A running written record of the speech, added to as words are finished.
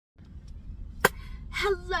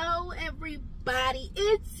Hello everybody,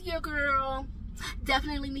 it's your girl,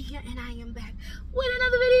 definitely me here, and I am back with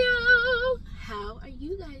another video. How are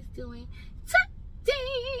you guys doing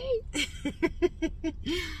today?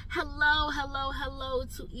 hello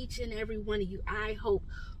to each and every one of you. I hope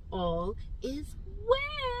all is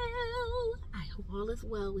well. I hope all is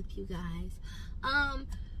well with you guys.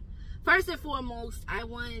 First and foremost, I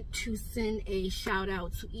want to send a shout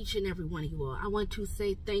out to each and every one of you all. I want to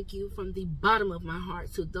say thank you from the bottom of my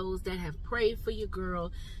heart to those that have prayed for your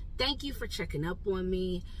girl. Thank you for checking up on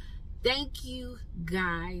me. Thank you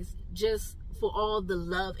guys just for all the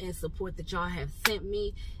love and support that y'all have sent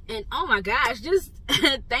me. And oh my gosh, just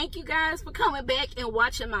thank you guys for coming back and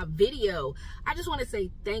watching my video. I just want to say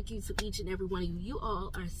thank you to each and every one of you. You all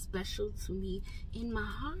are special to me in my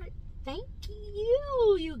heart. Thank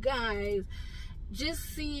you guys. Just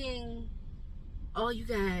seeing all you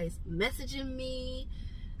guys messaging me,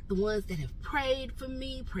 the ones that have prayed for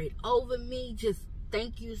me, prayed over me, just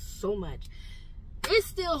thank you so much. It's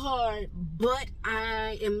still hard, but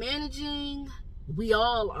I am managing. We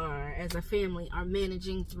all are, as a family, are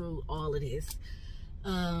managing through all of this.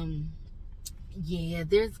 Yeah,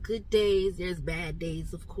 there's good days, there's bad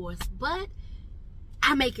days, of course, but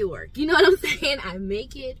I make it work. You know what I'm saying? I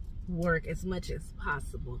make it work as much as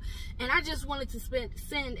possible. And I just wanted to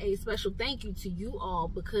send a special thank you to you all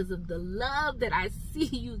because of the love that I see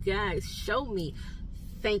you guys show me.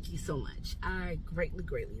 Thank you so much. I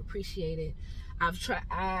greatly appreciate it.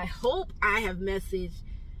 I hope I have messaged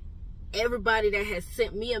everybody that has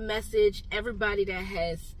sent me a message, everybody that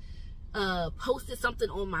has posted something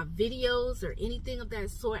on my videos or anything of that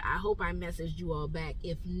sort. I hope I messaged you all back.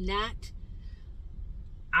 If not,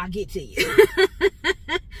 I'll get to you.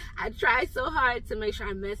 I try so hard to make sure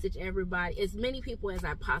I message everybody, as many people as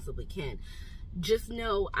I possibly can. Just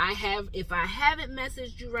know if I haven't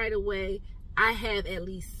messaged you right away, I have at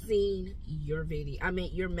least seen your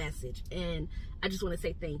your message. And I just want to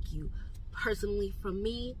say thank you. Personally, from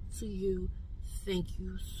me to you, thank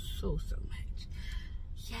you so much.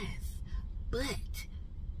 Yes, but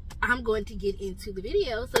I'm going to get into the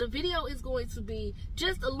video. So the video is going to be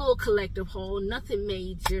just a little collective haul, nothing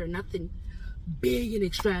major, nothing big and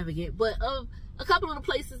extravagant, but of a couple of the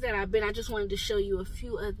places that I've been. I just wanted to show you a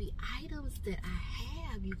few of the items that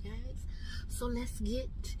I have, you guys. So let's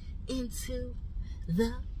get into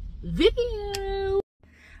the video.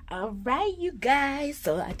 All right, you guys,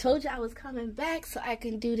 so I told you I was coming back so I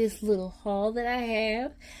can do this little haul that I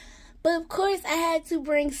have. But of course, I had to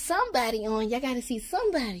bring somebody on. Y'all got to see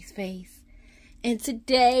somebody's face. And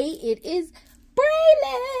today, it is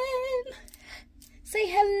Braylon. Say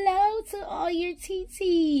hello to all your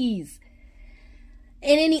TTs.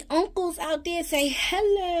 And any uncles out there, say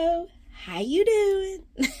hello. How you doing?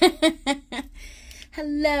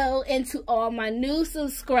 Hello. And to all my new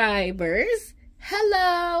subscribers,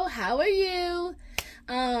 hello. How are you?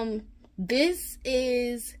 This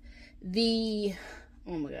is the...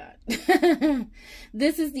 oh my god.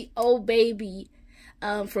 This is the old baby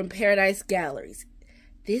from Paradise Galleries.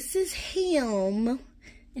 This is him,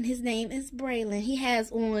 and his name is Braylon. He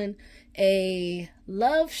has on a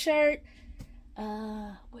love shirt.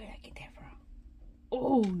 Where did I get that from?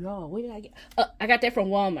 Oh no, where did I get? I got that from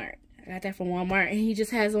Walmart. And he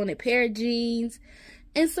just has on a pair of jeans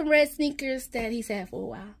and some red sneakers that he's had for a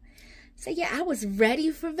while. So yeah, I was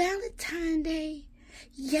ready for Valentine's Day.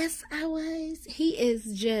 Yes, I was. He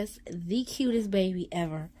is just the cutest baby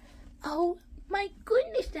ever. Oh my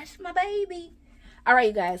goodness, that's my baby. All right,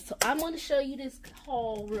 you guys, so I'm going to show you this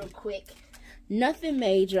haul real quick. Nothing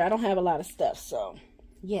major. I don't have a lot of stuff, so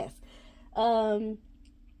yes. Let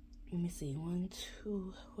me see. 1,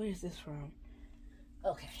 2. Where is this from?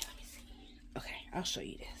 Okay, let me see. Okay, I'll show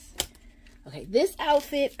you this. Okay, this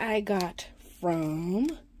outfit I got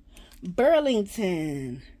from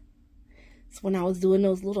Burlington. So when I was doing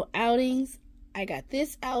those little outings, I got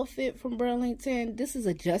this outfit from Burlington. This is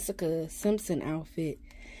a Jessica Simpson outfit.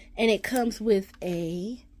 And it comes with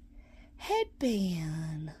a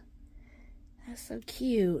headband. That's so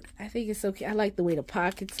cute. I think it's so cute. I like the way the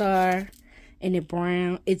pockets are. And it's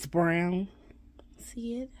brown.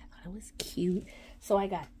 See it? I thought it was cute. So I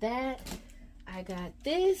got that. I got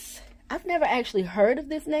this. I've never actually heard of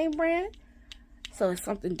this name brand. So it's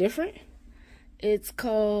something different. It's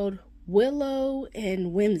called Willow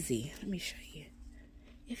and Whimsy. Let me show you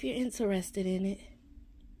if you're interested in it.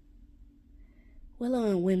 Willow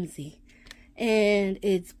and Whimsy. And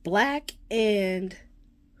it's black and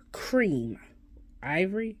cream.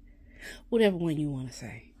 Ivory. Whatever one you want to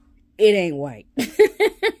say. It ain't white.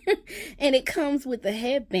 And it comes with a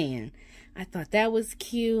headband. I thought that was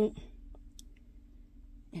cute.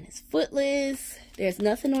 And it's footless. There's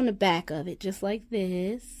nothing on the back of it, just like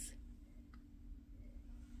this.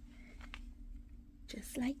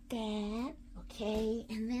 Just like that. Okay,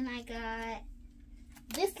 and then I got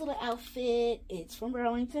this little outfit. It's from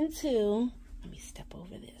Burlington too. Let me step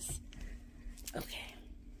over this. Okay.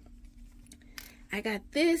 I got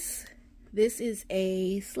this. This is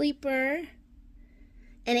a sleeper.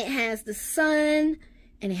 And it has the sun.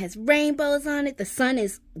 And it has rainbows on it. The sun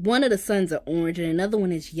is, one of the suns are orange and another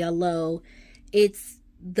one is yellow. It's,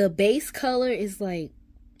 the base color is like,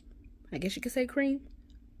 I guess you could say cream.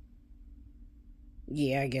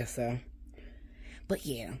 Yeah, I guess so. But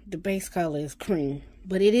yeah, the base color is cream.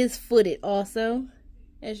 But it is footed also.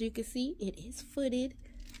 As you can see, it is footed.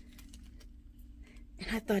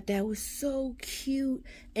 And I thought that was so cute.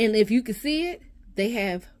 And if you can see it, they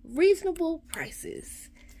have reasonable prices.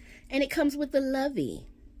 And it comes with the lovey.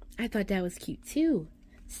 I thought that was cute too.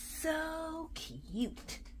 So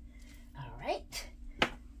cute. All right.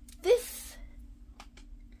 This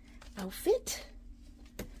outfit,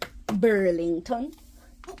 Burlington.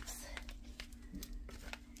 Oops.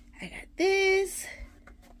 I got this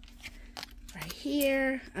right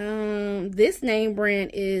here. This name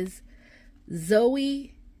brand is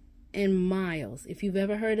Zoe and Miles. If you've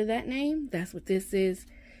ever heard of that name, that's what this is.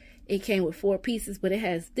 It came with 4 pieces, but it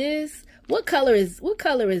has this. What color is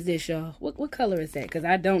this, y'all? What color is that? Because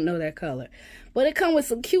I don't know that color. But it comes with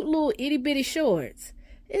some cute little itty bitty shorts.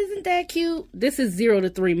 Isn't that cute? This is 0 to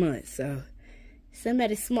 3 months, so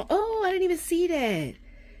somebody small. Oh, I didn't even see that.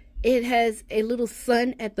 It has a little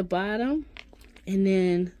sun at the bottom, and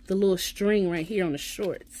then the little string right here on the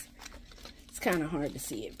shorts. It's kind of hard to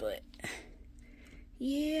see it, but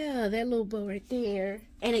yeah, that little bow right there.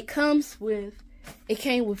 And it comes with, it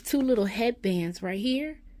came with 2 little headbands right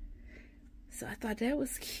here. So I thought that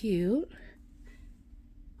was cute.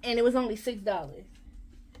 And it was only $6.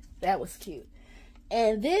 That was cute.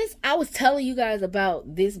 And this, I was telling you guys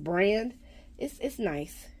about this brand. It's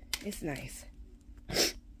nice. It's nice.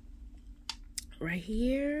 Right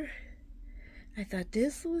here. I thought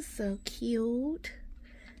this was so cute.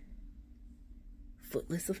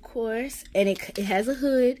 Footless, of course. And it has a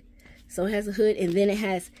hood. So it has a hood, and then it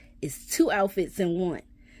has, it's 2 outfits in one.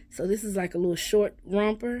 So this is like a little short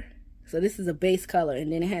romper. So this is a base color,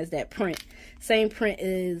 and then it has that print. Same print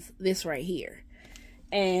as this right here.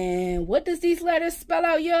 And what does these letters spell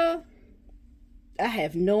out, y'all? I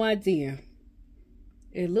have no idea.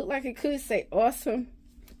 It looked like it could say awesome,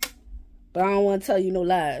 but I don't want to tell you no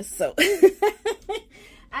lies. So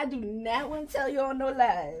I do not want to tell y'all no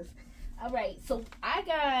lies. All right, so I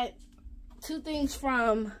got 2 things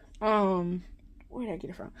from where did I get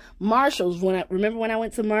it from? Marshall's. Remember when I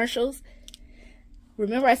went to Marshall's?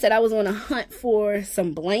 Remember I said I was on a hunt for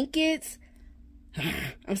some blankets?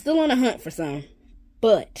 I'm still on a hunt for some.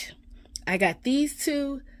 But I got these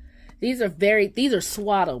 2. These are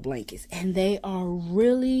swaddle blankets, and they are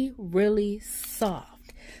really, really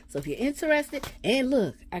soft. So if you're interested, and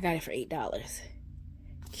look, I got it for $8.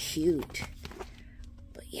 Cute.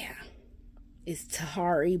 But yeah, it's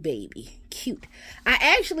Tahari baby. Cute.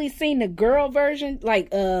 I actually seen the girl version, like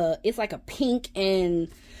it's like a pink and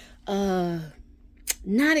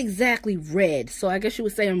not exactly red. So I guess you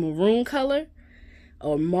would say a maroon color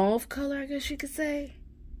or mauve color, I guess you could say.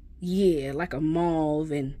 Yeah, like a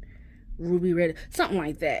mauve and ruby red, something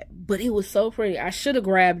like that. But it was so pretty. I should have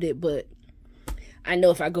grabbed it, but I know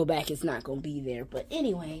if I go back, it's not going to be there. But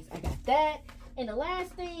anyways, I got that. And the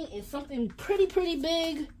last thing is something pretty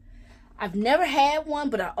big. I've never had one,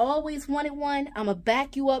 but I always wanted one. I'm going to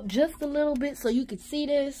back you up just a little bit so you can see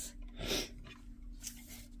this.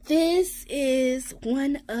 This is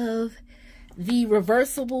one of the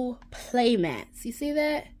reversible play mats. You see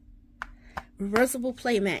that? Reversible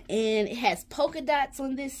play mat. And it has polka dots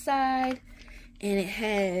on this side. And it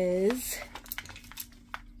has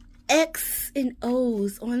X and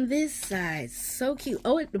O's on this side. So cute.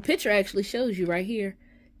 Oh, the picture actually shows you right here.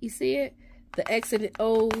 You see it? The X and the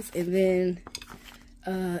O's, and then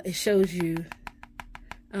it shows you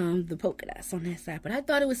the polka dots on that side. But I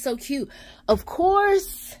thought it was so cute. Of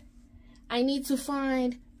course, I need to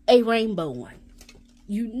find a rainbow one.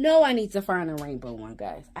 You know I need to find a rainbow one,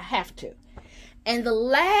 guys. I have to. And the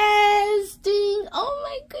last thing, oh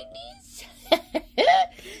my goodness.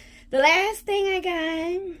 The last thing I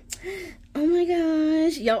got, oh my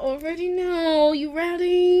gosh, y'all already know. You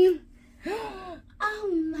ready?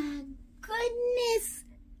 Oh my goodness.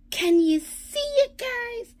 Can you see it,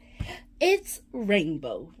 guys? It's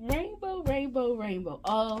rainbow. Rainbow, rainbow, rainbow.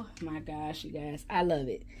 Oh my gosh, you guys. I love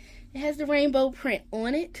it. It has the rainbow print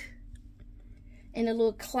on it. And the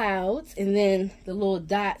little clouds. And then the little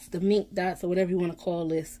dots, the mink dots, or whatever you want to call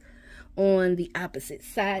this, on the opposite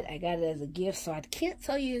side. I got it as a gift, so I can't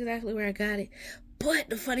tell you exactly where I got it. But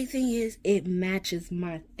the funny thing is, it matches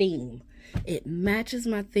my theme. It matches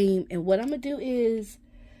my theme. And what I'm going to do is,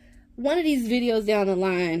 one of these videos down the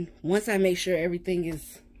line, once I make sure everything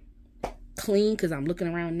is clean, because I'm looking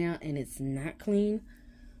around now and it's not clean.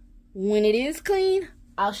 When it is clean,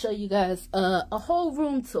 I'll show you guys a whole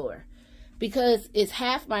room tour. Because it's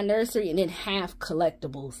half my nursery and then half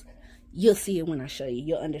collectibles. You'll see it when I show you.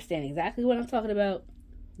 You'll understand exactly what I'm talking about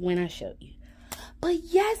when I show you. But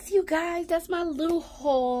yes, you guys, that's my little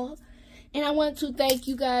haul. And I want to thank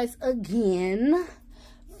you guys again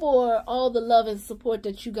for all the love and support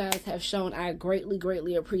that you guys have shown. I greatly,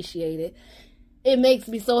 greatly appreciate it. It makes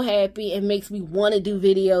me so happy. It makes me want to do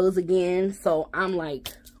videos again. So I'm like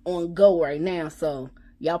on go right now. So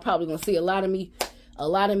y'all probably gonna see a lot of me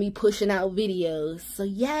pushing out videos. So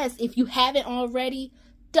yes, if you haven't already,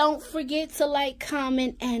 don't forget to like,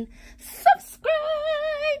 comment, and subscribe.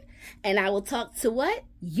 And I will talk to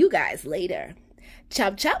you guys later.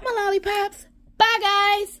 Chop chop, my lollipops. Bye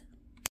guys.